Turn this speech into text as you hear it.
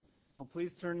Well,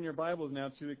 please turn in your Bibles now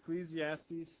to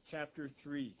Ecclesiastes chapter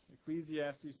 3.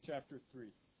 Ecclesiastes chapter 3.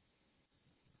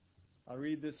 I'll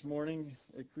read this morning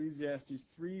Ecclesiastes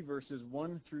 3, verses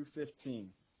 1 through 15.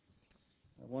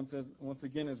 Once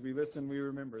again, as we listen, we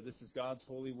remember this is God's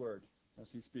holy word as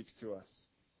He speaks to us.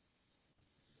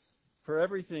 For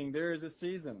everything there is a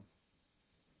season,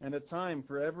 and a time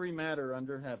for every matter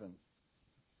under heaven.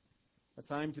 A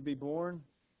time to be born,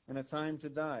 and a time to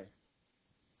die.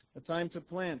 A time to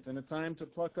plant, and a time to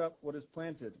pluck up what is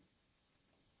planted.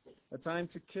 A time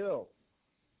to kill,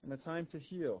 and a time to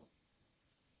heal.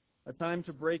 A time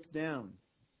to break down,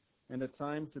 and a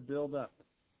time to build up.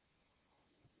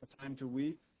 A time to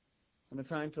weep, and a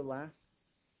time to laugh.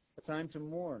 A time to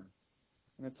mourn,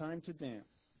 and a time to dance.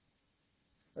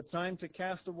 A time to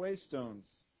cast away stones,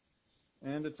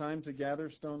 and a time to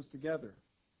gather stones together.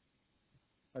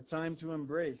 A time to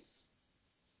embrace,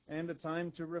 and a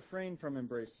time to refrain from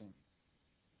embracing.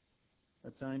 A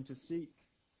time to seek,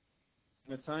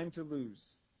 and a time to lose.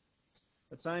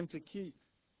 A time to keep,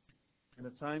 and a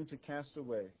time to cast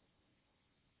away.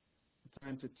 A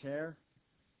time to tear,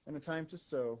 and a time to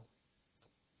sow.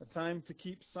 A time to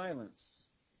keep silence,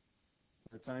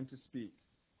 and a time to speak.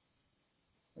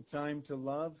 A time to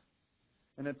love,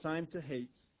 and a time to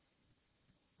hate.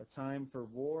 A time for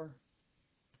war,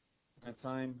 and a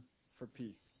time for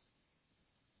peace.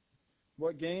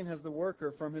 What gain has the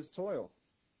worker from his toil?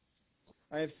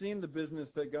 I have seen the business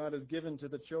that God has given to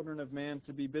the children of man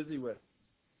to be busy with.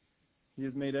 He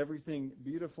has made everything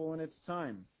beautiful in its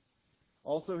time.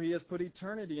 Also, He has put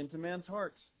eternity into man's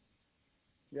heart,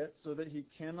 yet so that he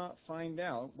cannot find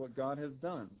out what God has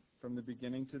done from the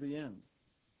beginning to the end.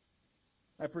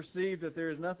 I perceive that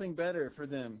there is nothing better for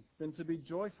them than to be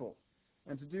joyful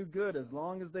and to do good as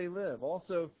long as they live.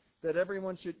 Also, that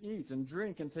everyone should eat and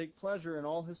drink and take pleasure in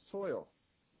all his toil.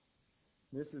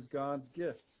 This is God's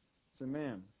gift to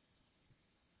man.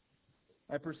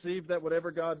 I perceive that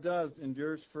whatever God does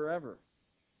endures forever.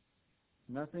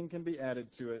 Nothing can be added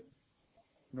to it,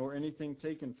 nor anything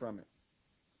taken from it.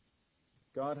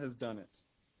 God has done it,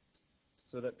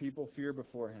 so that people fear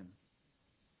before Him.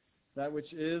 That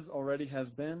which is already has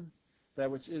been, that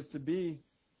which is to be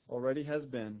already has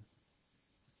been,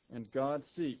 and God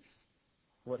seeks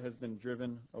what has been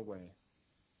driven away.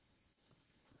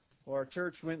 Well, our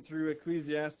church went through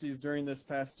Ecclesiastes during this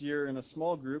past year in a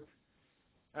small group.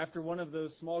 After one of those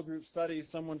small group studies,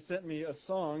 someone sent me a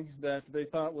song that they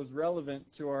thought was relevant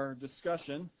to our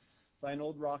discussion by an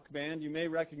old rock band. You may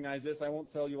recognize this. I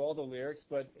won't tell you all the lyrics,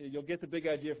 but you'll get the big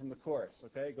idea from the chorus,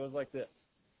 okay? It goes like this.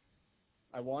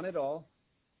 I want it all.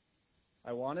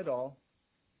 I want it all.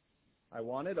 I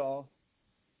want it all.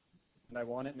 And I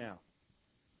want it now.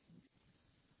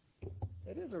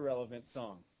 It is a relevant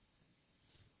song.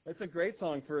 It's a great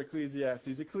song for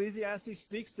Ecclesiastes. Ecclesiastes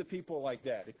speaks to people like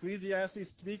that. Ecclesiastes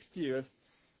speaks to you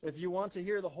if you want to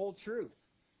hear the whole truth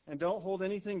and don't hold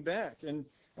anything back,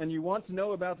 and you want to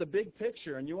know about the big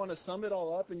picture and you want to sum it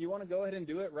all up and you want to go ahead and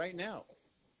do it right now.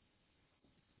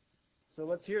 So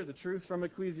let's hear the truth from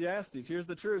Ecclesiastes. Here's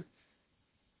the truth.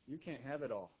 You can't have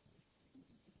it all.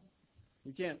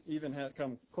 You can't even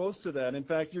come close to that. In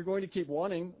fact, you're going to keep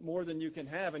wanting more than you can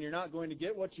have, and you're not going to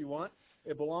get what you want.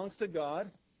 It belongs to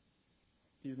God.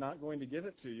 He's not going to give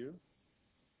it to you.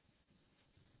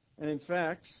 And in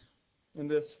fact, in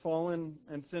this fallen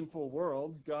and sinful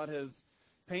world, God has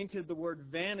painted the word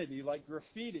vanity like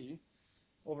graffiti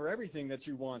over everything that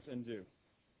you want and do.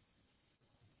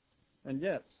 And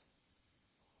yet,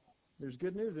 there's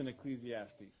good news in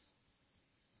Ecclesiastes.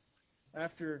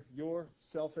 After your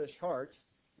selfish heart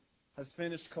has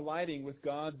finished colliding with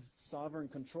God's sovereign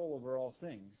control over all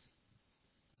things,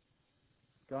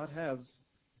 God has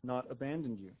not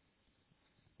abandoned you.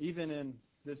 Even in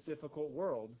this difficult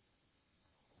world,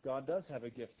 God does have a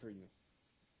gift for you.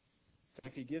 In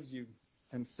fact, He gives you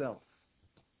Himself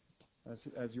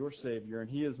as your Savior, and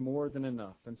He is more than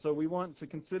enough. And so we want to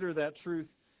consider that truth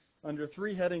under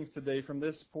three headings today from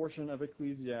this portion of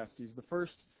Ecclesiastes. The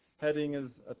first heading is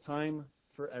a time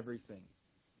for everything.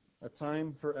 A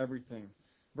time for everything.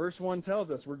 Verse 1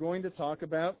 tells us we're going to talk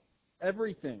about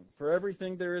everything. For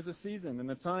everything there is a season,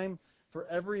 and a time for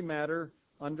every matter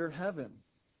under heaven.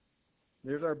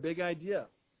 There's our big idea.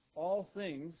 All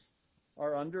things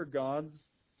are under God's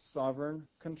sovereign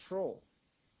control.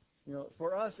 You know,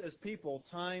 for us as people,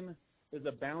 time is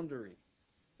a boundary.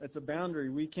 It's a boundary.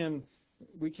 We can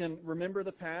remember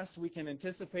the past, we can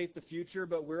anticipate the future,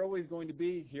 but we're always going to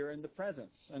be here in the present.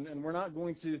 And we're not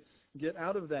going to get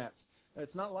out of that.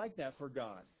 It's not like that for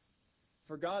God.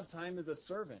 For God, time is a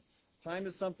servant. Time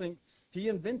is something He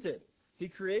invented. He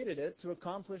created it to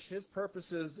accomplish His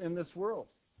purposes in this world.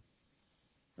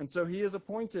 And so He has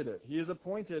appointed it. He has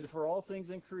appointed for all things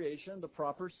in creation the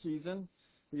proper season,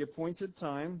 the appointed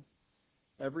time.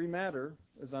 Every matter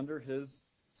is under His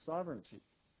sovereignty.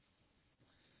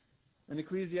 And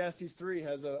Ecclesiastes 3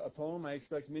 has a poem I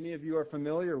expect many of you are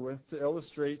familiar with to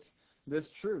illustrate this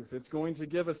truth. It's going to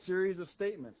give a series of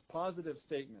statements, positive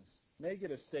statements,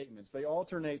 negative statements. They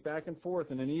alternate back and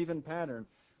forth in an even pattern.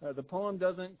 The poem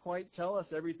doesn't quite tell us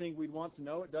everything we'd want to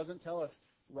know. It doesn't tell us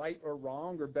right or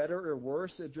wrong or better or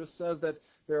worse. It just says that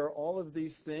there are all of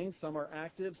these things. Some are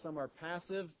active, some are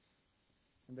passive,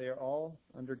 and they are all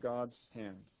under God's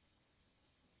hand.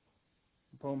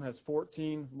 The poem has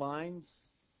 14 lines,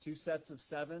 2 sets of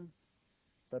 7,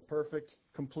 that perfect,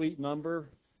 complete number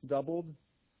doubled.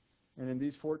 And in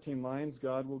these 14 lines,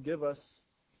 God will give us,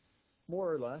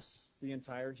 more or less, the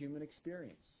entire human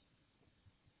experience.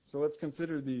 So let's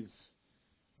consider these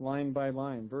line by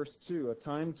line. Verse 2, a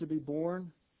time to be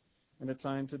born and a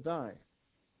time to die,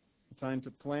 a time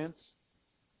to plant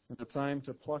and a time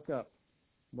to pluck up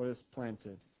what is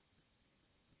planted.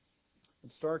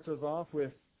 It starts us off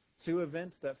with 2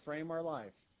 events that frame our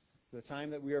life. The time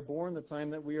that we are born, the time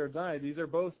that we are die. These are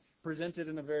both presented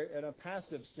in a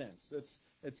passive sense.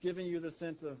 It's giving you the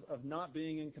sense of not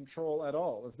being in control at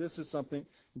all. If this is something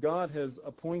God has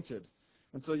appointed.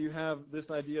 And so you have this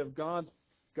idea of God's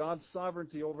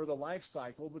sovereignty over the life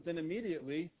cycle, but then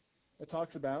immediately it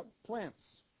talks about plants.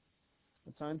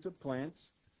 A time to plant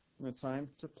and a time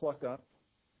to pluck up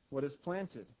what is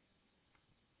planted.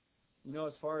 You know,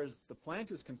 as far as the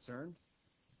plant is concerned,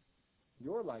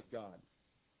 you're like God.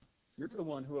 You're the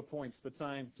one who appoints the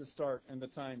time to start and the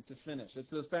time to finish.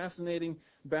 It's a fascinating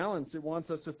balance it wants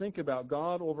us to think about.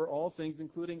 God over all things,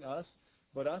 including us,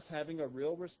 but us having a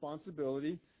real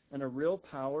responsibility and a real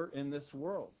power in this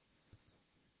world.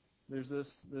 There's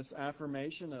this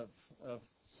affirmation of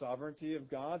sovereignty of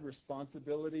God,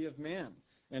 responsibility of man.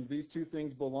 And these two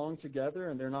things belong together,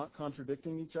 and they're not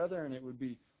contradicting each other, and it would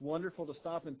be wonderful to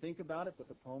stop and think about it, but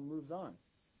the poem moves on.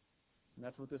 And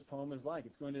that's what this poem is like.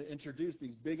 It's going to introduce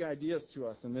these big ideas to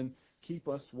us and then keep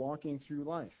us walking through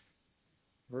life.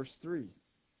 Verse 3,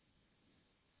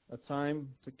 a time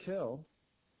to kill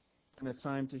and a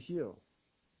time to heal,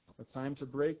 a time to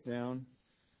break down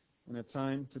and a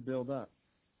time to build up.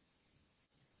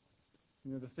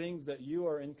 You know, the things that you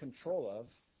are in control of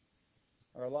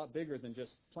are a lot bigger than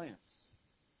just plants.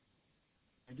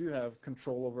 You do have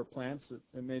control over plants.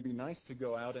 It may be nice to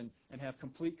go out and have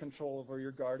complete control over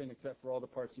your garden, except for all the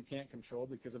parts you can't control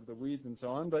because of the weeds and so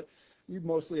on, but you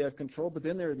mostly have control. But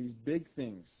then there are these big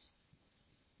things.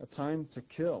 A time to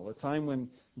kill, a time when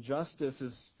justice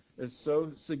is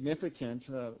so significant,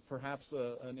 perhaps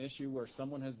an issue where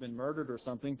someone has been murdered or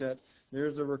something, that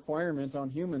there's a requirement on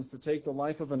humans to take the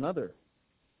life of another.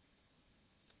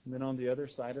 And then on the other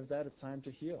side of that, a time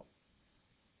to heal.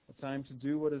 A time to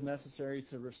do what is necessary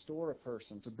to restore a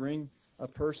person, to bring a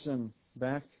person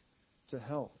back to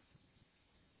health.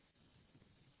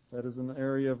 That is an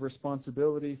area of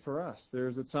responsibility for us.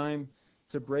 There's a time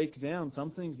to break down.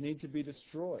 Some things need to be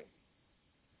destroyed.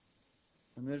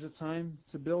 And there's a time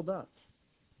to build up.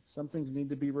 Some things need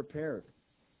to be repaired.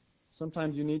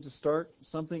 Sometimes you need to start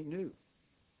something new.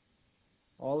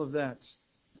 All of that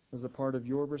is a part of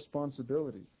your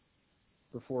responsibility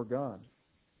before God.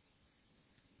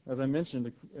 As I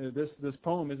mentioned, this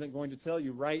poem isn't going to tell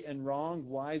you right and wrong,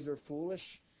 wise or foolish,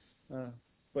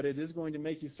 but it is going to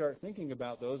make you start thinking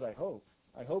about those, I hope.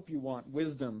 I hope you want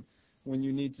wisdom when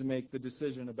you need to make the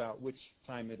decision about which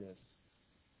time it is.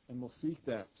 And we'll seek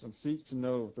that and seek to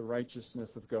know the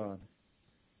righteousness of God.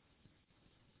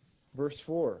 Verse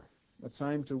 4, a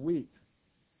time to weep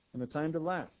and a time to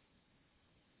laugh,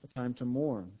 a time to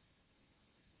mourn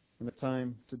and a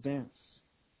time to dance.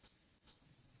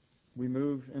 We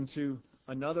move into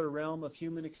another realm of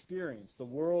human experience, the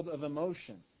world of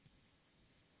emotion.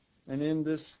 And in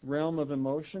this realm of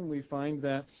emotion, we find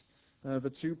that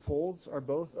the two poles are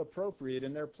both appropriate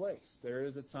in their place. There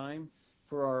is a time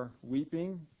for our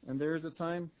weeping, and there is a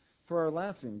time for our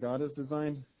laughing. God has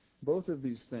designed both of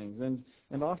these things,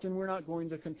 and often we're not going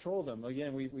to control them.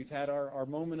 Again, we've had our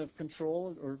moment of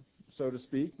control, or so to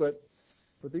speak, but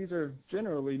these are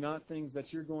generally not things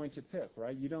that you're going to pick,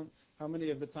 right? You don't. How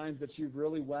many of the times that you've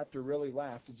really wept or really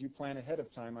laughed did you plan ahead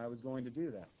of time, I was going to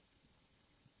do that?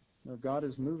 No, God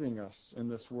is moving us in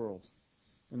this world,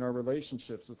 in our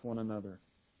relationships with one another.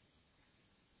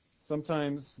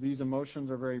 Sometimes these emotions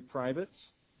are very private.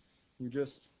 You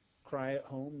just cry at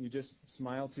home. You just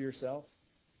smile to yourself.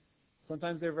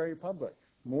 Sometimes they're very public.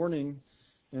 Mourning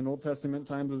in Old Testament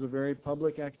times was a very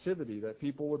public activity that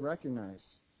people would recognize.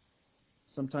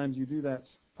 Sometimes you do that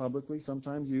publicly.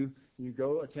 Sometimes you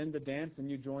go attend the dance and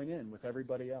you join in with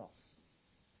everybody else.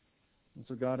 And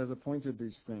so God has appointed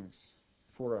these things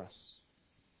for us.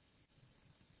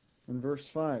 In verse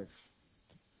 5,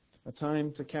 a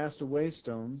time to cast away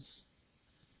stones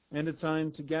and a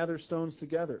time to gather stones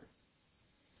together,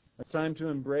 a time to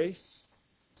embrace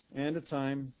and a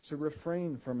time to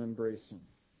refrain from embracing.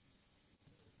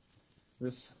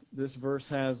 This verse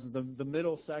has the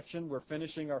middle section. We're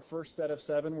finishing our first set of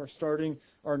 7. We're starting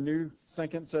our new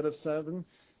second set of 7.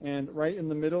 And right in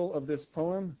the middle of this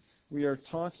poem, we are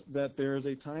taught that there is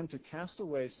a time to cast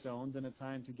away stones and a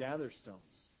time to gather stones.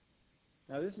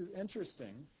 Now this is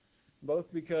interesting, both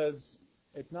because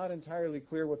it's not entirely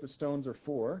clear what the stones are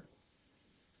for,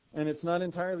 and it's not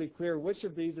entirely clear which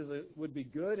of these would be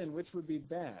good and which would be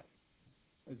bad.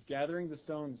 Is gathering the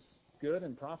stones good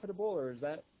and profitable, or is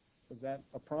that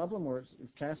a problem, or is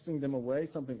casting them away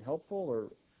something helpful or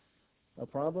a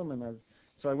problem? And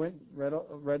so I went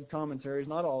read commentaries,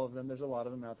 not all of them. There's a lot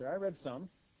of them out there. I read some,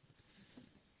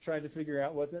 tried to figure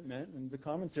out what that meant, and the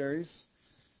commentaries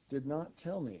did not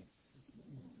tell me.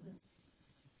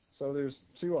 So there's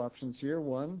 2 options here.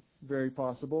 One, very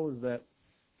possible, is that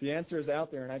the answer is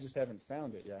out there and I just haven't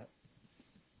found it yet.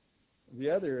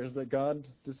 The other is that God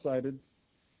decided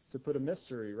to put a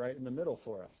mystery right in the middle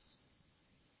for us.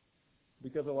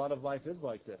 Because a lot of life is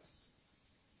like this.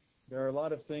 There are a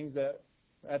lot of things that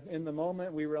in the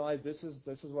moment we realize this is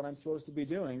what I'm supposed to be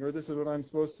doing, or this is what I'm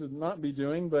supposed to not be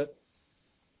doing, but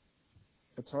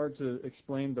it's hard to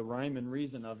explain the rhyme and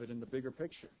reason of it in the bigger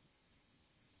picture.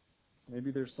 Maybe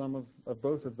there's some of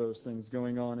both of those things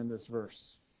going on in this verse.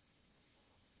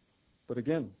 But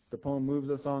again, the poem moves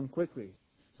us on quickly.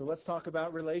 So let's talk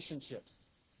about relationships,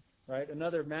 right?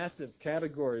 Another massive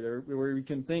category where we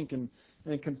can think and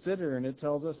consider, and it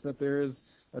tells us that there is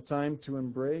a time to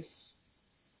embrace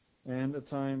and a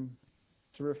time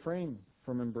to refrain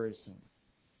from embracing.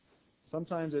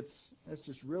 Sometimes it's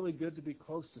just really good to be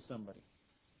close to somebody.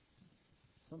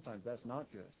 Sometimes that's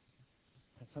not good.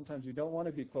 And sometimes you don't want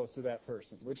to be close to that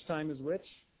person. Which time is which?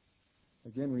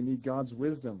 Again, we need God's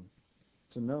wisdom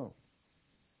to know.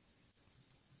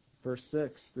 Verse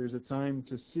 6, there's a time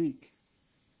to seek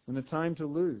and a time to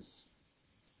lose,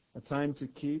 a time to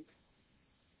keep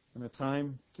and a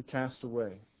time to cast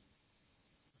away.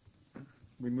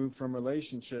 We move from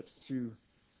relationships to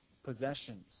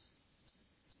possessions,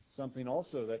 something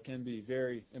also that can be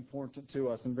very important to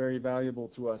us and very valuable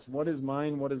to us. What is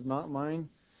mine? What is not mine?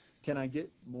 Can I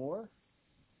get more?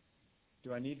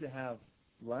 Do I need to have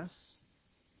less?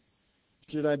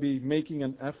 Should I be making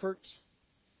an effort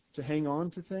to hang on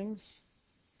to things?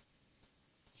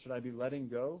 Should I be letting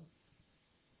go?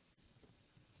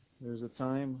 There's a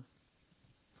time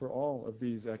for all of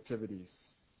these activities.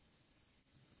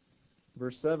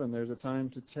 Verse 7, there's a time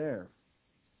to tear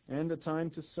and a time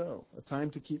to sow, a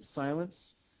time to keep silence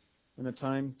and a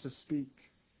time to speak.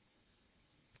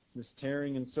 This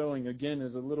tearing and sowing, again,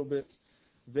 is a little bit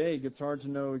vague. It's hard to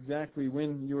know exactly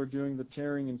when you are doing the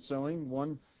tearing and sowing.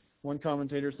 One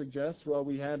commentator suggests, well,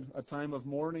 we had a time of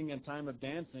mourning and time of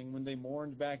dancing. When they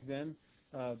mourned back then,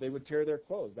 they would tear their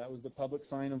clothes. That was the public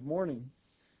sign of mourning.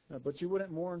 But you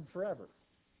wouldn't mourn forever.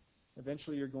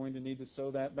 Eventually you're going to need to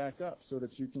sew that back up so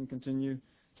that you can continue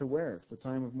to wear it. The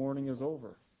time of mourning is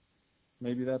over.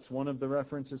 Maybe that's one of the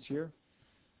references here.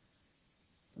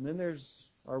 And then there's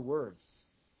our words.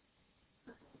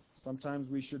 Sometimes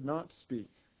we should not speak.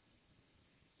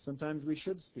 Sometimes we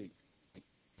should speak.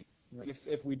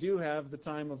 If we do have the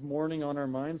time of mourning on our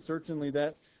minds, certainly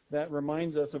that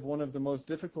reminds us of one of the most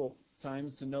difficult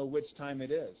times to know which time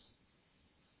it is.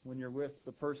 When you're with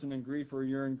the person in grief or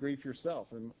you're in grief yourself.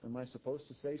 Am I supposed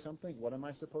to say something? What am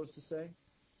I supposed to say?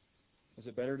 Is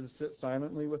it better to sit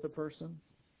silently with a person?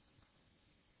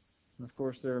 And of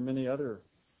course, there are many other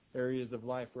areas of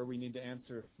life where we need to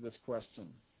answer this question.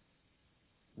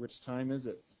 Which time is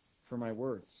it for my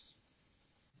words?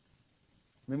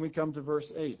 And then we come to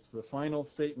verse 8, the final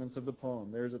statements of the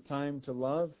poem. There's a time to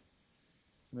love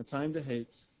and a time to hate,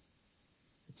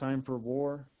 a time for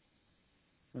war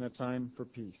and a time for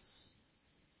peace.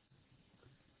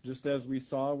 Just as we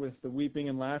saw with the weeping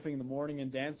and laughing, the mourning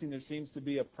and dancing, there seems to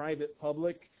be a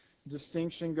private-public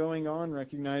distinction going on,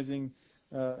 recognizing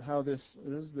how this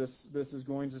is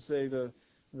going to say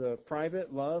the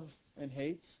private love and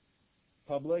hate.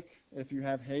 Public, if you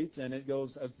have hate and it goes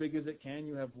as big as it can,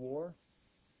 you have war.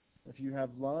 If you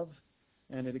have love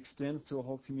and it extends to a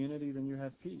whole community, then you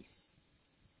have peace.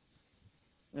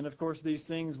 And of course, these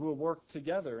things will work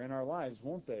together in our lives,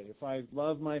 won't they? If I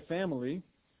love my family,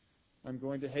 I'm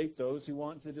going to hate those who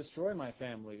want to destroy my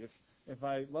family. If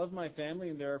I love my family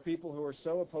and there are people who are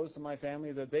so opposed to my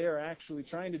family that they are actually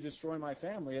trying to destroy my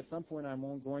family, at some point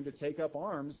I'm going to take up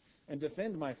arms and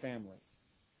defend my family.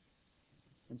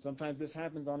 And sometimes this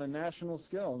happens on a national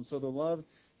scale. And so the love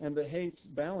and the hate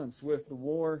balance with the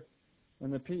war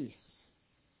and the peace.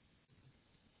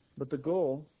 But the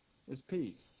goal is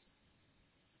peace.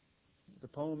 The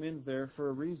poem ends there for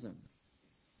a reason.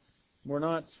 We're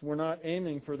not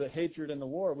aiming for the hatred and the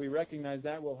war. We recognize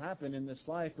that will happen in this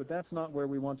life, but that's not where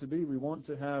we want to be. We want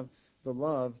to have the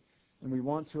love, and we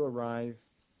want to arrive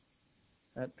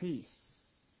at peace.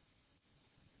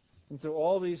 And so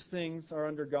all these things are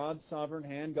under God's sovereign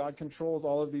hand. God controls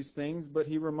all of these things, but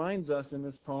He reminds us in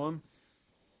this poem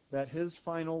that His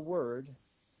final word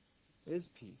is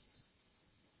peace.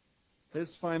 His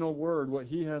final word, what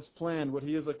He has planned, what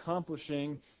He is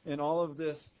accomplishing in all of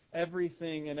this,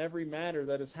 everything and every matter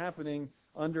that is happening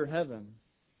under heaven,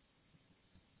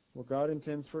 what God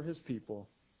intends for His people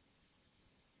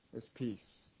is peace.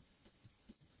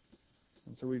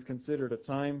 And so we've considered a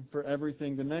time for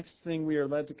everything. The next thing we are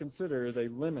led to consider is a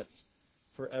limit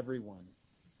for everyone.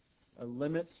 A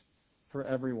limit for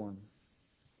everyone.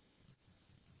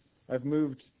 I've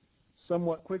moved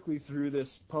somewhat quickly through this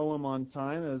poem on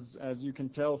time. As you can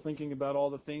tell, thinking about all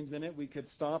the themes in it, we could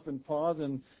stop and pause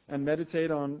and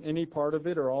meditate on any part of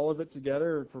it or all of it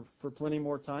together for plenty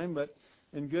more time. But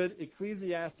in good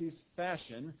Ecclesiastes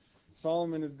fashion,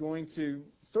 Solomon is going to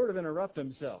sort of interrupt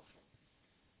himself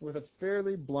with a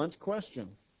fairly blunt question.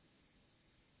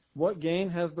 What gain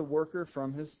has the worker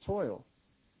from his toil?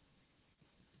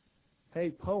 Hey,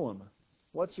 poem,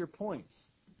 what's your point?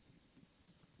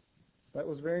 That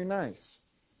was very nice.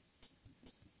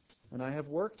 And I have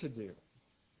work to do.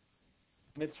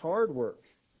 And it's hard work.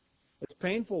 It's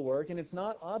painful work, and it's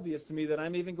not obvious to me that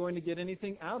I'm even going to get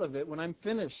anything out of it when I'm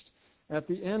finished at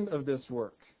the end of this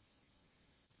work.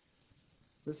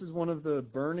 This is one of the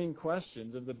burning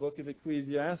questions of the book of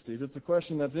Ecclesiastes. It's a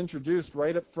question that's introduced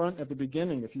right up front at the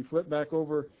beginning. If you flip back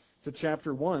over to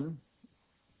chapter 1,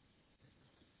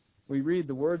 we read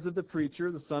the words of the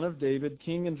preacher, the son of David,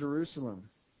 king in Jerusalem.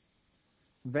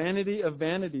 Vanity of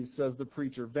vanities, says the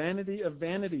preacher. Vanity of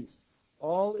vanities.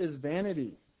 All is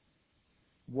vanity.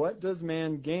 What does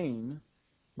man gain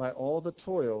by all the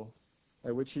toil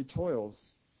by which he toils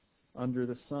under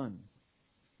the sun?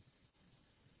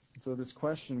 So this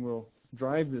question will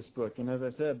drive this book. And as I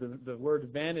said, the word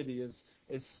vanity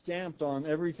is stamped on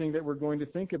everything that we're going to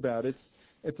think about.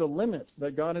 It's a limit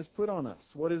that God has put on us.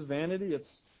 What is vanity?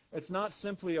 It's not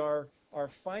simply our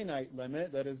finite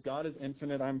limit. That is, God is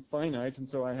infinite, I'm finite, and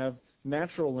so I have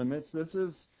natural limits.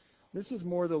 This is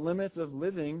more the limit of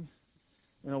living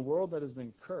in a world that has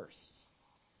been cursed.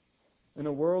 In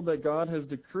a world that God has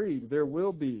decreed there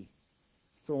will be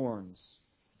thorns,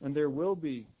 and there will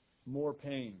be more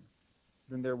pain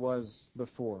than there was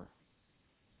before.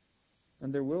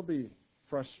 And there will be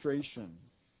frustration.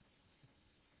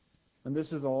 And this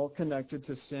is all connected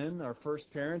to sin, our first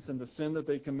parents, and the sin that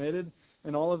they committed.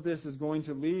 And all of this is going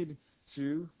to lead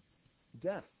to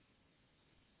death.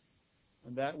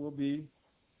 And that will be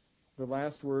the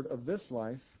last word of this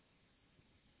life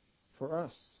for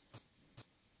us.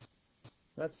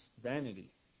 That's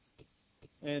vanity.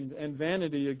 And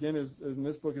vanity, again, is in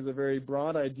this book, is a very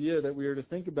broad idea that we are to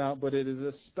think about, but it is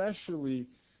especially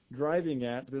driving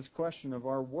at this question of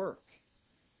our work.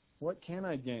 What can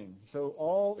I gain? So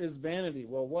all is vanity.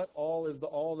 Well, what all is the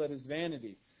all that is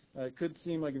vanity? It could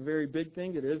seem like a very big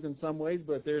thing. It is in some ways,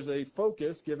 but there's a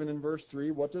focus given in verse 3.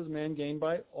 What does man gain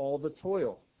by all the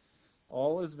toil?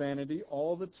 All is vanity,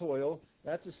 all the toil.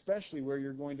 That's especially where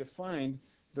you're going to find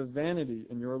the vanity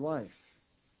in your life.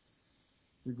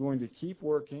 You're going to keep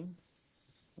working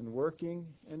and working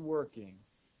and working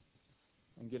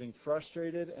and getting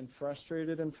frustrated and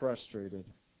frustrated and frustrated.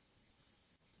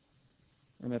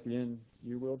 And at the end,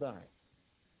 you will die.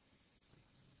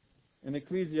 And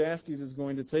Ecclesiastes is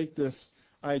going to take this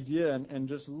idea and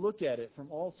just look at it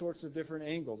from all sorts of different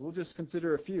angles. We'll just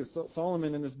consider a few. So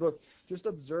Solomon in this book just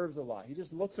observes a lot. He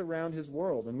just looks around his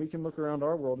world, and we can look around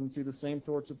our world and see the same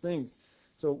sorts of things.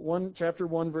 So chapter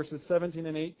 1, verses 17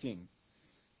 and 18.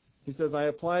 He says, I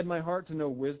applied my heart to know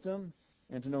wisdom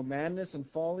and to know madness and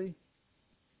folly.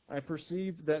 I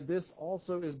perceived that this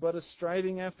also is but a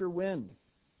striving after wind.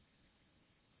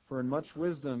 For in much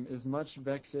wisdom is much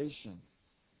vexation.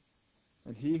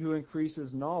 And he who increases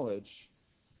knowledge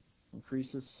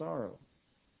increases sorrow.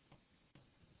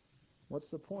 What's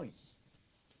the point?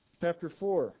 Chapter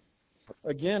 4.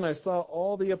 Again, I saw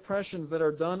all the oppressions that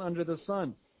are done under the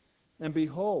sun. And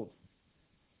behold,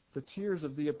 the tears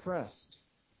of the oppressed.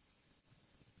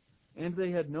 And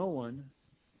they had no one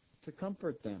to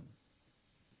comfort them.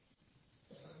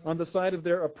 On the side of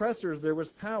their oppressors there was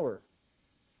power,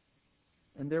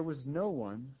 and there was no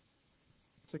one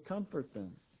to comfort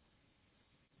them.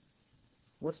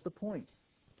 What's the point?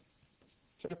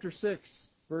 Chapter 6,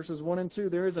 verses 1 and 2,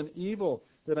 there is an evil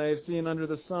that I have seen under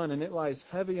the sun, and it lies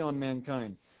heavy on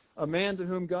mankind. A man to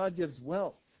whom God gives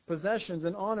wealth, possessions,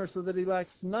 and honor, so that he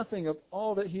lacks nothing of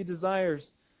all that he desires.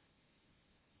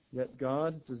 Yet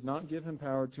God does not give him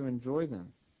power to enjoy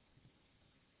them,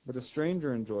 but a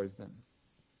stranger enjoys them.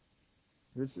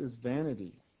 This is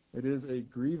vanity. It is a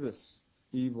grievous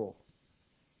evil.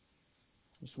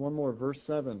 Just one more, verse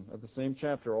 7 of the same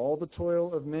chapter. All the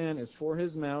toil of man is for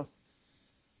his mouth,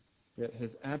 yet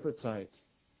his appetite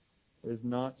is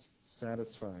not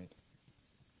satisfied.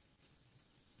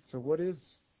 So what is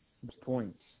the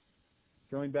point?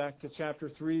 Going back to chapter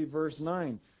 3, verse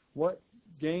 9, what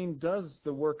gain does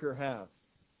the worker have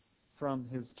from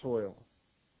his toil?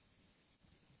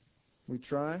 We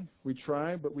try,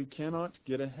 but we cannot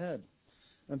get ahead.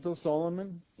 And so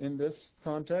Solomon, in this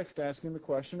context, asking the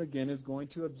question again, is going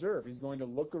to observe. He's going to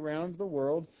look around the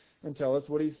world and tell us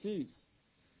what he sees.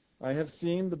 I have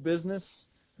seen the business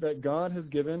that God has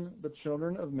given the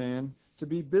children of man to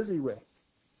be busy with.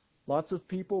 Lots of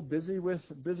people busy with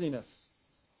busyness.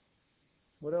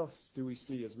 What else do we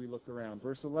see as we look around?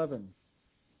 Verse 11.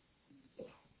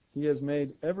 He has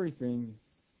made everything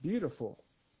beautiful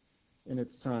in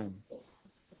its time.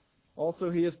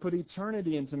 Also, he has put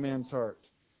eternity into man's heart,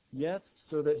 yet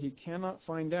so that he cannot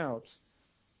find out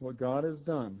what God has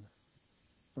done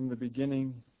from the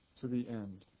beginning to the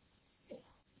end.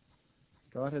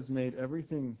 God has made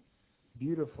everything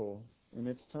beautiful in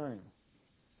its time.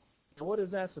 Now, what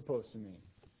is that supposed to mean?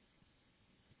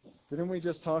 Didn't we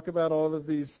just talk about all of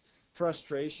these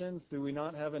frustrations? Do we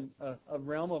not have a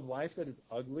realm of life that is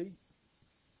ugly?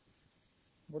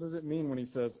 What does it mean when he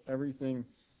says everything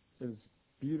is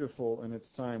beautiful in its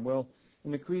time? Well,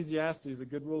 in Ecclesiastes, a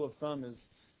good rule of thumb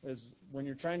is when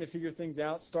you're trying to figure things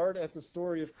out, start at the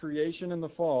story of creation and the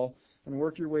fall and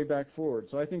work your way back forward.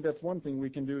 So I think that's one thing we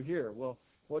can do here. Well,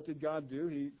 what did God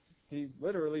do? He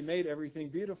literally made everything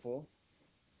beautiful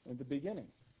in the beginning.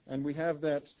 And we have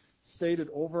that stated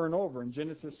over and over in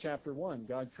Genesis chapter 1.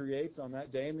 God creates on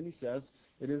that day, and then he says,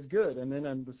 it is good. And then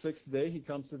on the sixth day, he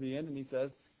comes to the end, and he says,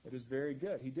 it is very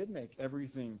good. He did make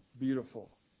everything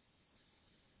beautiful.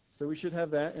 So we should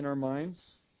have that in our minds.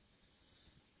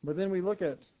 But then we look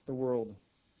at the world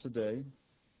today.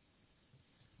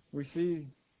 We see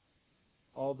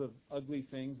all the ugly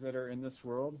things that are in this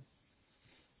world.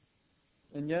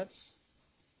 And yet,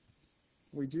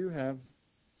 we do have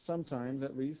sometimes,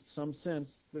 at least, some sense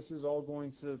this is all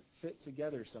going to fit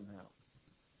together somehow.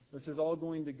 This is all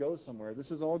going to go somewhere.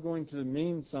 This is all going to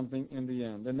mean something in the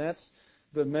end. And that's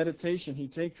the meditation he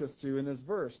takes us to in this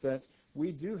verse, that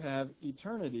we do have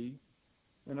eternity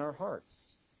in our hearts.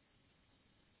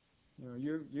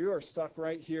 You are stuck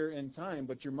right here in time,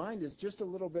 but your mind is just a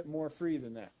little bit more free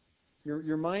than that.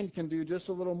 Your mind can do just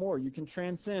a little more. You can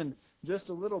transcend just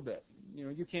a little bit.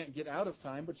 You can't get out of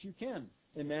time, but you can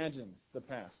imagine the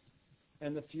past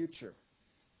and the future.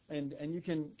 And you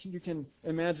can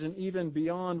imagine even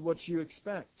beyond what you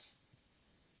expect.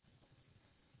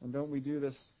 And don't we do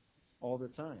this all the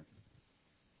time?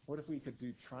 What if we could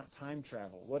do time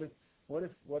travel? What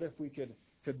if we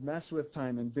could mess with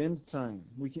time and bend time?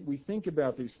 We think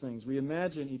about these things. We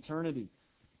imagine eternity.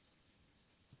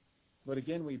 But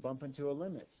again, we bump into a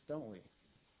limit, don't we?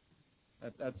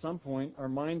 At some point, our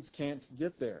minds can't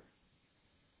get there.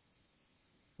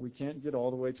 We can't get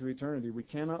all the way to eternity. We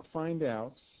cannot find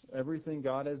out everything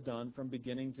God has done from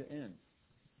beginning to end.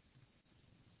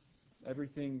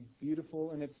 Everything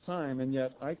beautiful in its time, and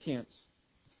yet I can't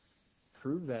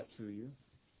prove that to you.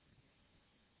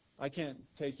 I can't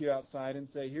take you outside and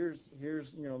say, here's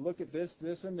look at this,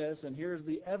 and this, and here's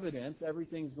the evidence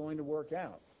everything's going to work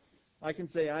out. I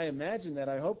can say I imagine that,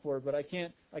 I hope for it, but I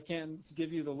can't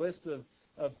give you the list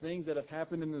of things that have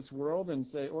happened in this world and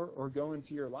say, or go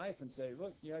into your life and say,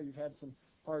 look, yeah, you've had some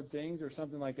hard things or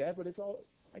something like that, but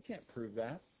I can't prove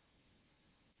that.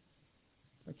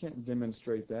 I can't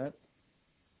demonstrate that.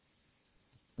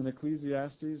 And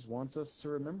Ecclesiastes wants us to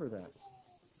remember that.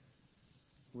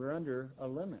 We're under a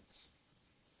limit.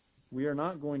 We are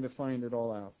not going to find it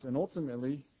all out. And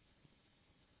ultimately,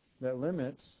 that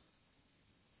limit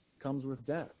comes with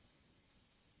death.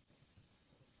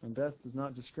 And death does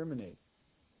not discriminate.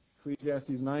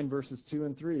 Ecclesiastes 9 verses 2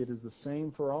 and 3, it is the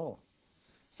same for all.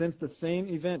 Since the same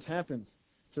event happens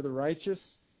to the righteous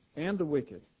and the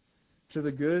wicked, to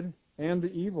the good and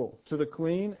the evil, to the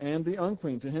clean and the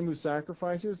unclean, to him who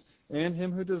sacrifices and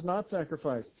him who does not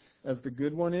sacrifice. As the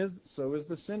good one is, so is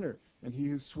the sinner, and he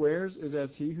who swears is as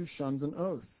he who shuns an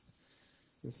oath.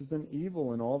 This is an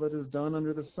evil in all that is done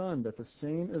under the sun, that the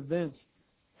same event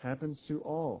happens to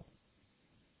all.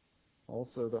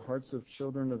 Also, the hearts of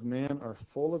children of man are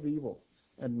full of evil,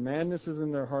 and madness is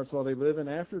in their hearts while they live, and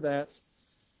after that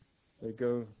they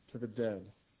go to the dead.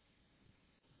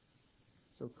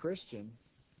 So, Christian,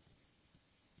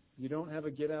 you don't have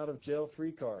a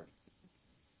get-out-of-jail-free card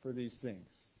for these things.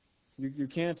 You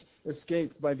can't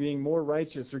escape by being more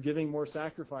righteous or giving more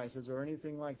sacrifices or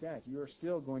anything like that. You are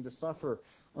still going to suffer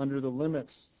under the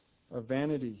limits of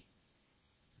vanity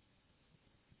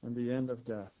and the end of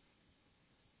death.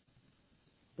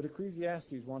 But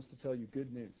Ecclesiastes wants to tell you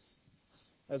good news.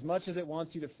 As much as it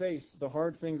wants you to face the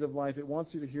hard things of life, it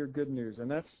wants you to hear good news.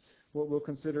 And that's what we'll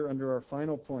consider under our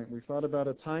final point. We thought about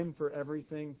a time for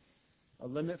everything, a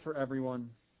limit for everyone.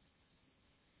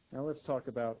 Now let's talk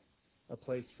about a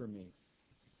place for me.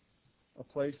 A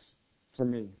place for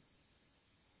me.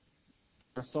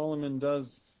 As Solomon does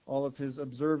all of his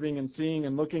observing and seeing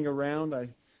and looking around,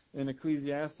 in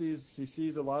Ecclesiastes, he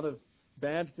sees a lot of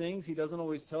bad things. He doesn't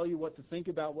always tell you what to think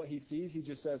about what he sees. He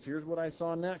just says, here's what I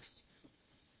saw next.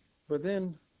 But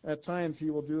then, at times, he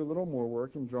will do a little more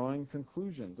work in drawing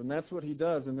conclusions. And that's what he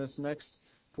does in this next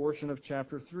portion of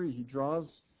chapter 3. He draws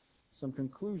some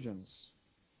conclusions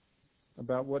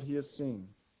about what he has seen.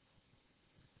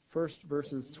 First,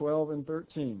 verses 12 and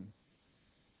 13.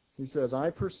 He says, I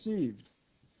perceived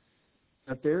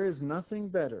that there is nothing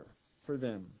better for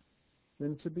them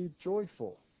than to be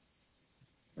joyful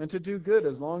and to do good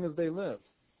as long as they live.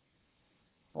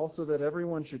 Also that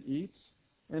everyone should eat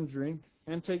and drink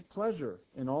and take pleasure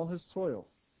in all his toil.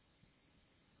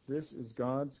 This is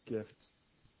God's gift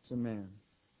to man.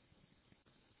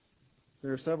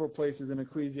 There are several places in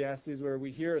Ecclesiastes where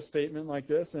we hear a statement like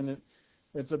this, and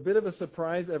it's a bit of a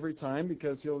surprise every time,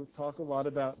 because he'll talk a lot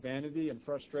about vanity and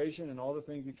frustration and all the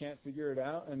things you can't figure it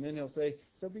out, and then he'll say,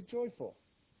 so be joyful.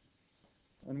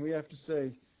 And we have to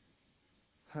say,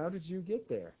 how did you get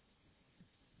there?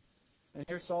 And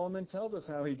here Solomon tells us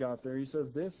how he got there. He says,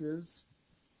 this is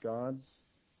God's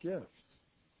gift.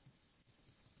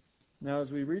 Now,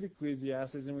 as we read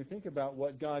Ecclesiastes and we think about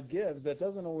what God gives, that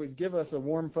doesn't always give us a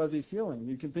warm, fuzzy feeling.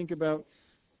 You can think about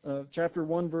chapter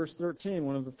 1, verse 13,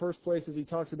 one of the first places he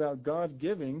talks about God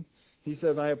giving. He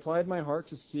says, I applied my heart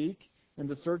to seek and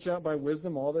to search out by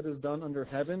wisdom all that is done under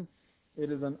heaven.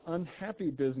 It is an unhappy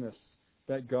business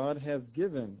that God has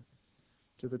given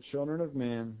to the children of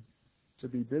man to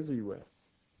be busy with.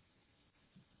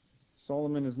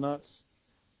 Solomon is not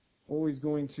always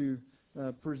going to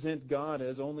present God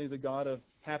as only the God of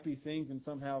happy things and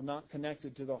somehow not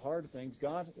connected to the hard things.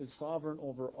 God is sovereign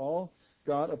over all.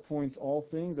 God appoints all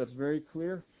things. That's very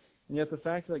clear. And yet the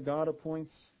fact that God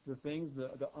appoints the things,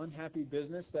 the unhappy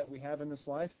business that we have in this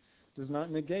life, does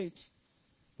not negate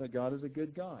that God is a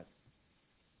good God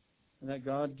and that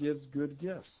God gives good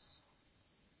gifts.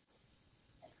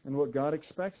 And what God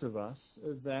expects of us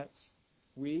is that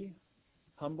we,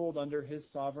 humbled under his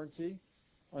sovereignty,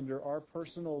 under our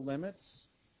personal limits,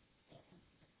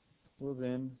 will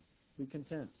then be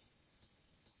content.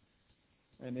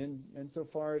 And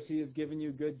insofar as he has given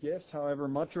you good gifts, however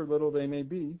much or little they may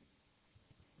be,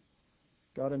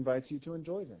 God invites you to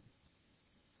enjoy them.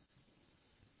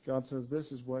 God says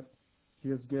this is what he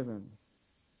has given.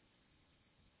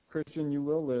 Christian, you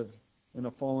will live in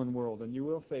a fallen world, and you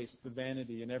will face the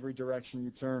vanity in every direction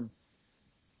you turn.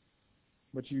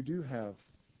 But you do have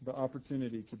the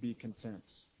opportunity to be content.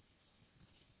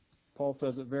 Paul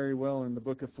says it very well in the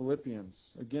book of Philippians.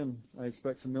 Again, I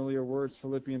expect familiar words.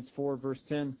 Philippians 4, verse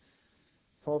 10.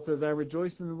 Paul says, I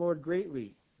rejoice in the Lord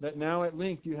greatly, that now at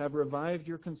length you have revived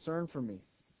your concern for me.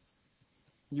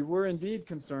 You were indeed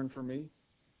concerned for me,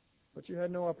 but you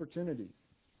had no opportunity.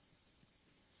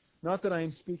 Not that I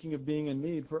am speaking of being in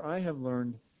need, for I have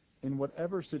learned in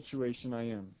whatever situation I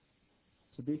am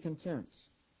to be content.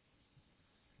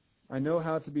 I know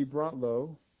how to be brought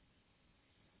low,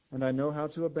 and I know how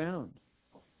to abound.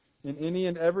 In any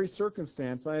and every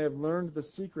circumstance, I have learned the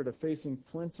secret of facing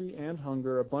plenty and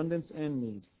hunger, abundance and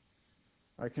need.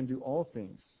 I can do all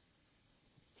things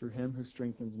through him who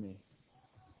strengthens me.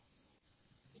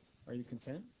 Are you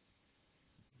content?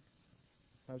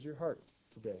 How's your heart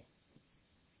today?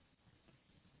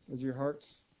 Is your heart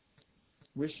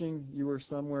wishing you were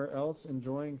somewhere else,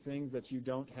 enjoying things that you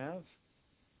don't have?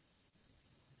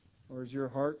 Or is your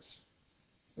heart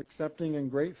accepting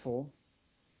and grateful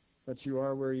that you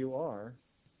are where you are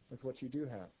with what you do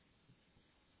have?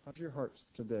 How's your heart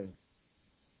today?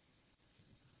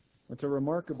 It's a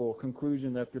remarkable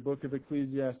conclusion that the book of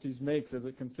Ecclesiastes makes as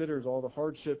it considers all the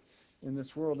hardship in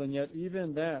this world, and yet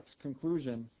even that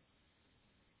conclusion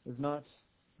is not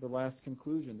the last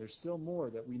conclusion. There's still more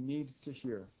that we need to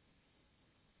hear.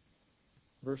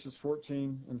 Verses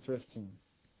 14 and 15.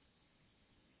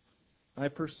 I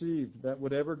perceive that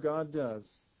whatever God does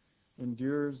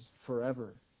endures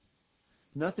forever.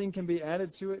 Nothing can be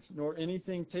added to it, nor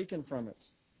anything taken from it.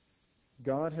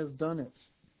 God has done it,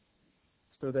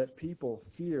 so that people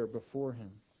fear before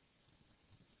Him.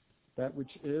 That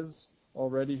which is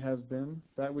already has been.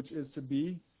 That which is to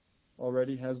be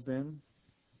already has been.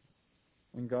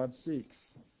 And God seeks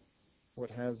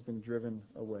what has been driven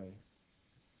away.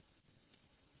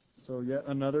 So yet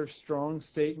another strong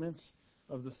statement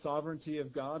of the sovereignty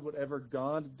of God. Whatever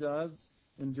God does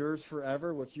endures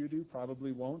forever. What you do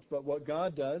probably won't, but what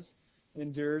God does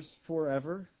endures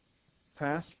forever.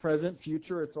 Past, present,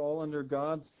 future, it's all under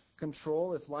God's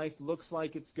control. If life looks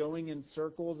like it's going in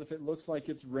circles, if it looks like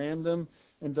it's random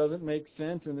and doesn't make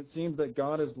sense, and it seems that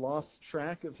God has lost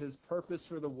track of His purpose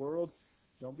for the world,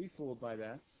 don't be fooled by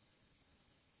that.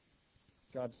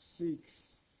 God seeks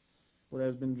what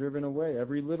has been driven away.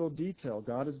 Every little detail,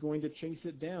 God is going to chase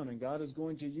it down, and God is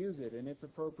going to use it in its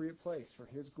appropriate place for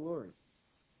His glory.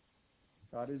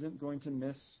 God isn't going to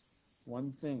miss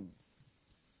one thing.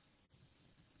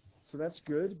 So that's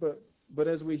good, but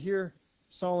as we hear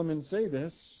Solomon say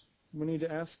this, we need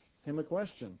to ask him a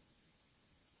question.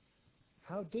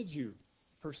 How did you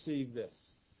perceive this?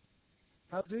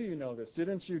 How do you know this?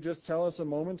 Didn't you just tell us a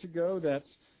moment ago that,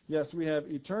 yes, we have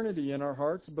eternity in our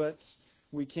hearts, but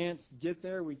we can't get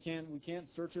there, we can't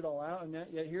search it all out, and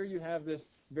yet here you have this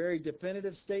very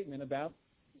definitive statement about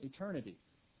eternity.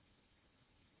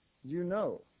 You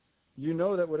know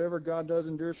that whatever God does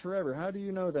endures forever. How do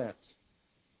you know that?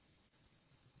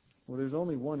 Well, there's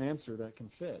only one answer that can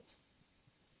fit.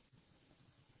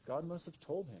 God must have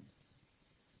told him.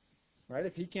 Right?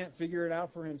 If he can't figure it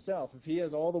out for himself, if he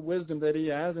has all the wisdom that he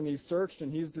has and he's searched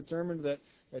and he's determined that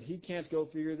he can't go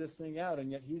figure this thing out,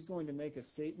 and yet he's going to make a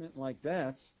statement like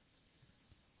that,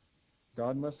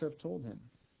 God must have told him.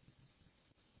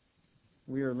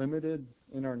 We are limited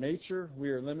in our nature. We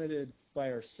are limited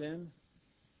by our sin.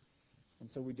 And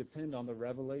so we depend on the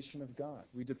revelation of God.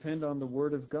 We depend on the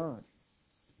Word of God.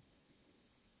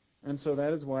 And so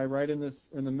that is why right in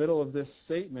the middle of this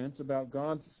statement about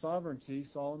God's sovereignty,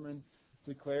 Solomon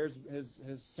declares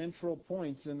his central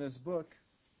points in this book.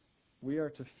 We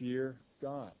are to fear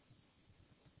God.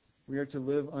 We are to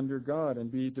live under God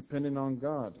and be dependent on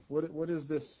God. What is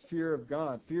this fear of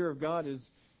God? Fear of God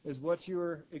is what you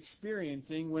are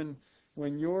experiencing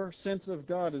when your sense of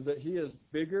God is that He is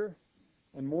bigger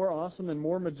and more awesome and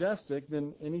more majestic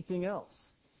than anything else.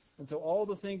 And so all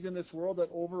the things in this world that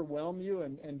overwhelm you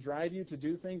and drive you to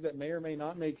do things that may or may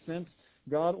not make sense,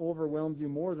 God overwhelms you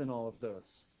more than all of those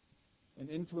and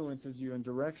influences you and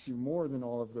directs you more than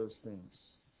all of those things.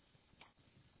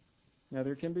 Now,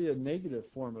 there can be a negative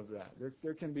form of that.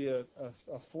 There can be a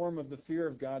form of the fear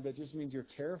of God that just means you're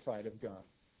terrified of God.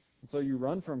 And so you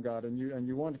run from God and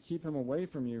you want to keep Him away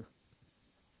from you.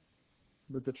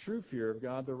 But the true fear of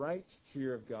God, the right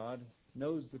fear of God,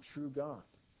 knows the true God.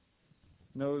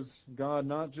 Knows God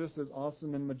not just as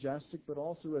awesome and majestic, but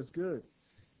also as good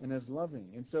and as loving.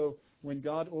 And so when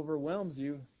God overwhelms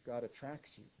you, God attracts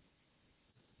you.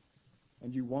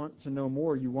 And you want to know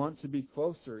more. You want to be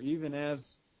closer, even as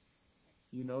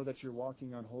you know that you're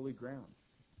walking on holy ground.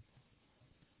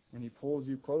 And He pulls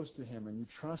you close to Him, and you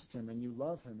trust Him, and you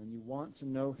love Him, and you want to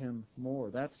know Him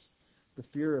more. That's the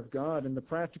fear of God. And the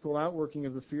practical outworking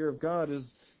of the fear of God is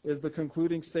the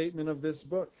concluding statement of this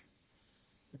book.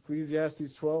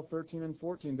 Ecclesiastes 12, 13, and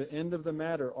 14. The end of the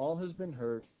matter, all has been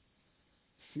heard.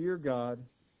 Fear God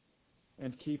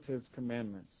and keep His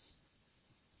commandments.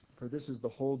 For this is the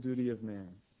whole duty of man.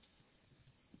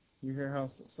 You hear how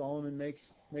Solomon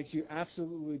makes you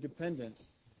absolutely dependent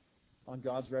on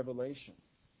God's revelation.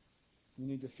 You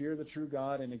need to fear the true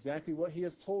God, and exactly what He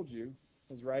has told you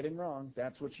is right and wrong.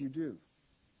 That's what you do.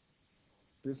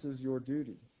 This is your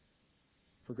duty.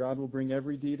 For God will bring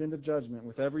every deed into judgment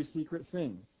with every secret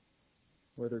thing,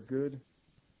 whether good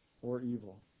or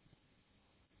evil.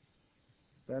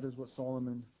 That is what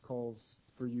Solomon calls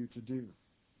for you to do.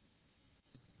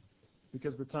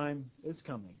 Because the time is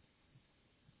coming.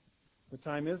 The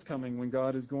time is coming when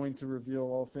God is going to reveal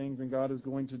all things, and God is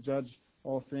going to judge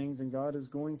all things, and God is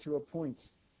going to appoint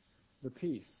the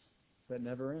peace that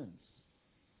never ends.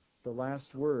 The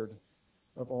last word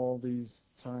of all these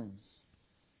times.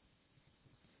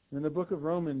 In the book of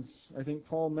Romans, I think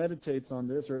Paul meditates on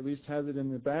this, or at least has it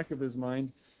in the back of his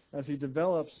mind, as he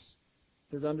develops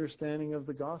his understanding of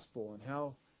the gospel and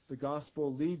how The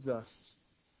gospel leads us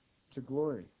to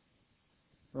glory.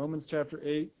 Romans chapter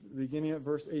 8, beginning at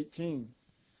verse 18.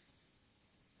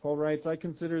 Paul writes, I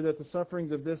consider that the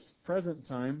sufferings of this present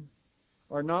time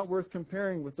are not worth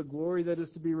comparing with the glory that is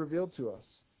to be revealed to us.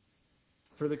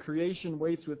 For the creation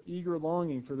waits with eager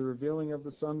longing for the revealing of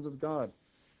the sons of God.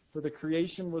 For the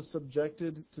creation was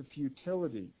subjected to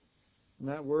futility. And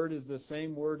that word is the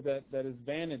same word that is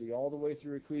vanity all the way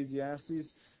through Ecclesiastes.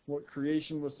 What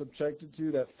creation was subjected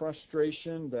to, that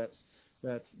frustration,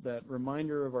 that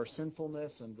reminder of our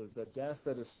sinfulness and the death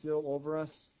that is still over us.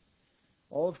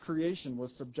 All of creation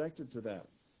was subjected to that.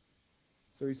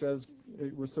 So he says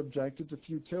it was subjected to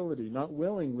futility, not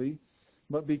willingly,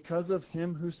 but because of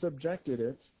him who subjected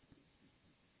it,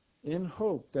 in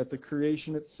hope that the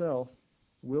creation itself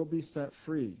will be set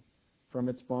free from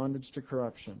its bondage to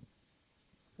corruption,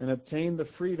 and obtain the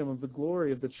freedom of the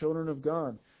glory of the children of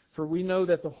God. For we know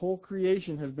that the whole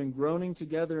creation has been groaning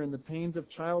together in the pains of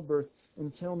childbirth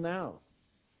until now.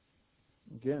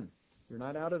 Again, you're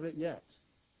not out of it yet.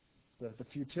 The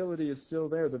futility is still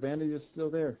there. The vanity is still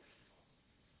there.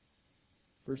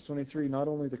 Verse 23, not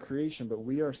only the creation, but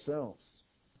we ourselves,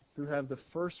 who have the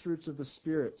first fruits of the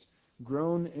Spirit,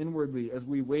 groan inwardly as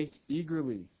we wait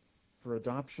eagerly for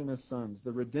adoption as sons,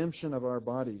 the redemption of our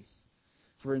bodies.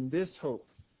 For in this hope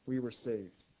we were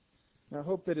saved. Now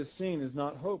hope that is seen is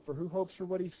not hope, for who hopes for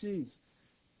what he sees?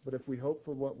 But if we hope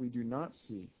for what we do not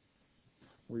see,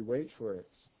 we wait for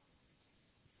it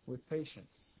with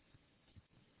patience.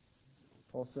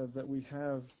 Paul says that we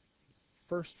have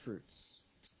first fruits.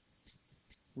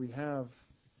 We have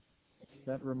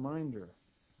that reminder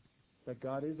that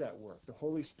God is at work. The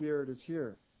Holy Spirit is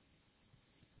here.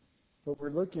 But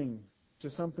we're looking to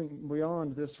something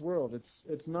beyond this world.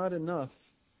 It's not enough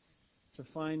to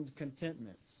find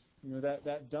contentment. You know,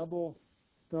 that double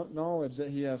knowledge that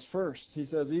he has first. He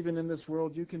says, even in this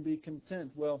world you can be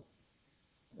content. Well,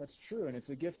 that's true, and it's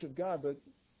a gift of God, but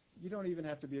you don't even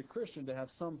have to be a Christian to have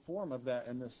some form of that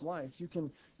in this life. You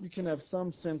can have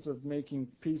some sense of making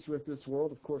peace with this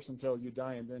world, of course, until you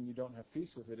die, and then you don't have peace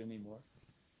with it anymore.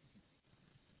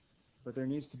 But there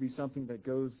needs to be something that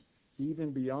goes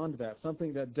even beyond that,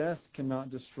 something that death cannot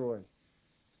destroy.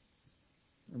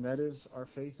 And that is our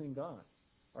faith in God,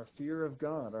 our fear of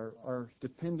God, our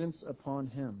dependence upon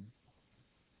Him,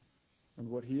 and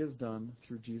what He has done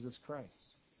through Jesus Christ.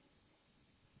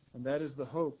 And that is the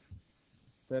hope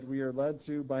that we are led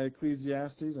to by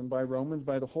Ecclesiastes and by Romans,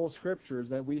 by the whole Scriptures,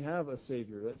 that we have a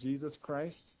Savior, that Jesus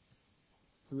Christ,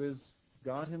 who is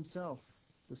God Himself,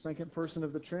 the second person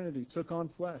of the Trinity, took on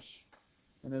flesh.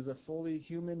 And as a fully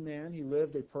human man, He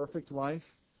lived a perfect life,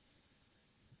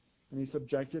 and He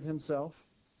subjected Himself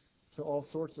to all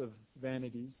sorts of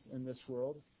vanities in this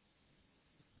world,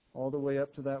 all the way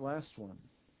up to that last one,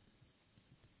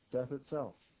 death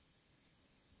itself.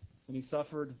 And He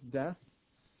suffered death,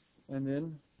 and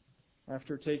then,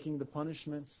 after taking the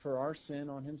punishments for our sin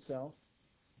on Himself,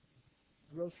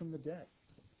 He rose from the dead.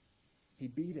 He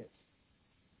beat it.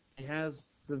 He has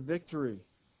the victory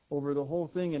over the whole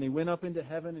thing, and He went up into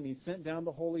heaven, and He sent down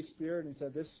the Holy Spirit, and He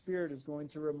said, this Spirit is going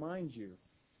to remind you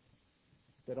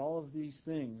that all of these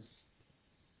things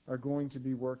are going to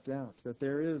be worked out, that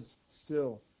there is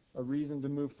still a reason to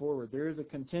move forward. There is a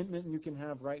contentment you can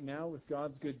have right now with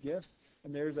God's good gifts,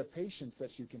 and there is a patience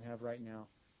that you can have right now,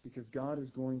 because God is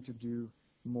going to do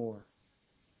more.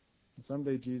 And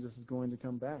someday Jesus is going to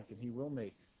come back, and He will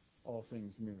make all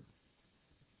things new.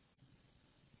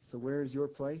 So where is your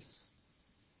place?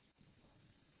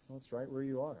 Well, it's right where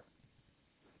you are.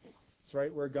 It's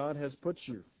right where God has put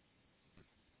you.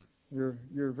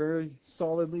 You're very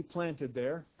solidly planted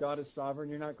there. God is sovereign.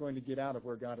 You're not going to get out of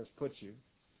where God has put you.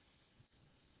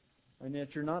 And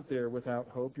yet you're not there without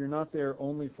hope. You're not there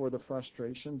only for the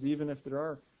frustrations, even if there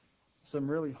are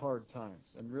some really hard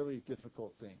times and really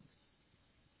difficult things.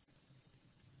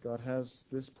 God has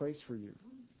this place for you.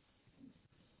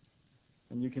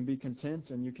 And you can be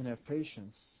content and you can have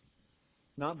patience.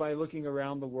 Not by looking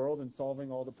around the world and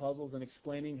solving all the puzzles and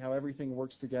explaining how everything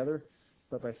works together,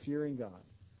 but by fearing God,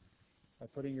 by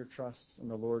putting your trust in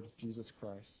the Lord Jesus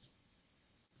Christ.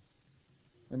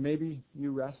 And maybe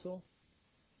you wrestle.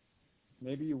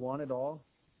 Maybe you want it all,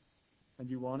 and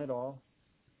you want it all,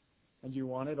 and you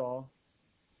want it all,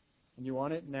 and you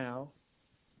want it now.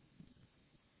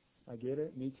 I get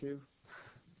it, me too.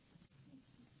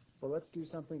 But let's do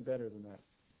something better than that.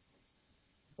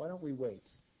 Why don't we wait?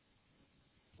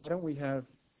 Why don't we have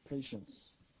patience?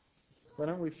 Why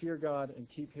don't we fear God and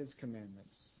keep His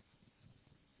commandments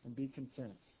and be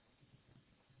content?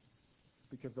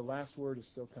 Because the last word is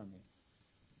still coming.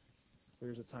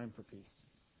 There's a time for peace.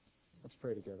 Let's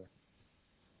pray together.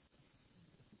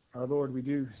 Our Lord, we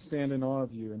do stand in awe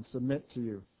of you and submit to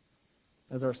you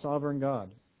as our sovereign God.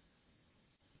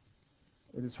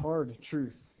 It is hard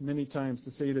truth many times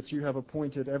to say that you have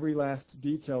appointed every last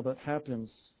detail that happens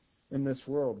in this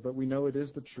world, but we know it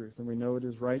is the truth, and we know it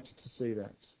is right to say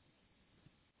that.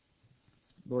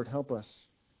 Lord, help us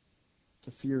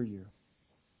to fear you,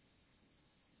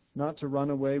 not to run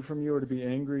away from you or to be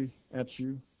angry at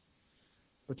you,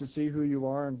 but to see who you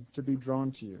are and to be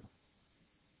drawn to you.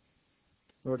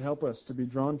 Lord, help us to be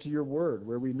drawn to your word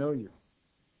where we know you.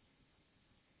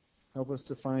 Help us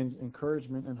to find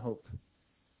encouragement and hope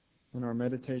in our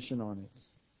meditation on it.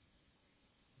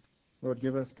 Lord,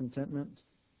 give us contentment.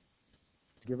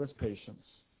 Give us patience.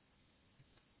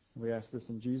 We ask this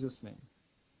in Jesus' name.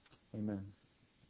 Amen.